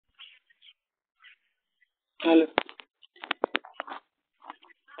Hello.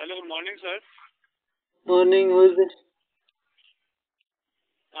 Hello, good morning, sir. Morning. Who is this?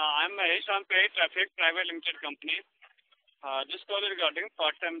 I'm Mahesh. I'm Paid Traffic Private Limited Company. This call is regarding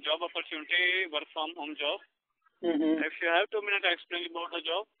part-time job opportunity, work from home job. Mm-hmm. If you have 2 minutes, I explain about the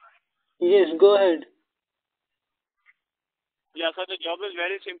job. Yes, go ahead. Yeah, so the job is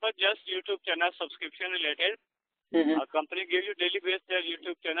very simple, just YouTube channel subscription related. Mm-hmm. Our company gives you daily base their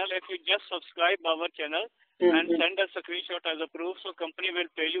YouTube channel. If you just subscribe our channel and Mm-hmm. send us a screenshot as a proof, so company will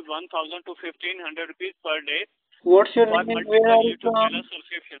pay you 1,000 to 1,500 rupees per day What's your for name and where multiple are you YouTube channel from?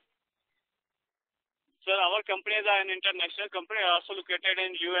 subscription. Sir, our company is an international company, also located in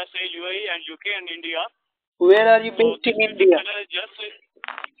USA, UAE, and UK and India. Where are you So based this in YouTube India? channel is just,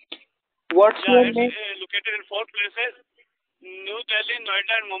 What's yeah, your it's name? located in 4 places: New Delhi,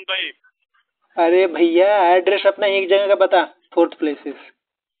 Noida, and Mumbai. अरे भैया address अपना एक जगह का बता. Fourth places.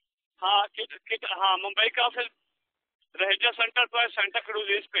 हाँ हाँ, मुंबई का फिर रहेजा सेंटर पर सेंटा क्रूज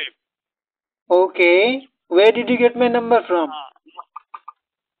इस पे. Okay. Where did you get my number from? हाँ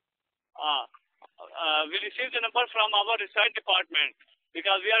हाँ. We received the number from our research department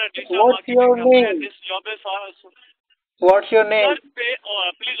because we are a digital What's marketing your company and name? this job is for us. What's your Sir, name?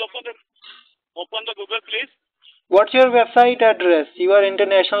 please open the Google, please. What's your website address? You are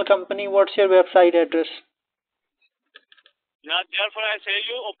international company. What's your website address? Yeah, therefore I say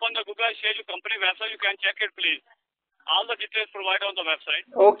you open the Google, share your company website. You can check it, please. All the details provided on the website.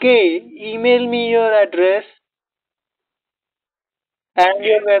 Okay. Email me your address and Okay.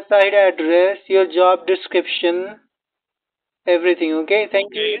 your website address, your job description, everything. Okay.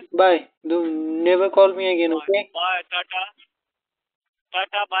 Thank Okay. you. Bye. Do never call me again. Bye. Okay. Bye. Tata.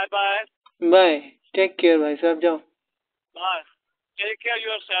 Tata. Bye. Bye. Bye. Take care भाई साहब जाओ. Bye. Take care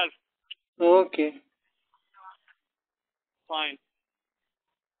yourself. Okay. Fine.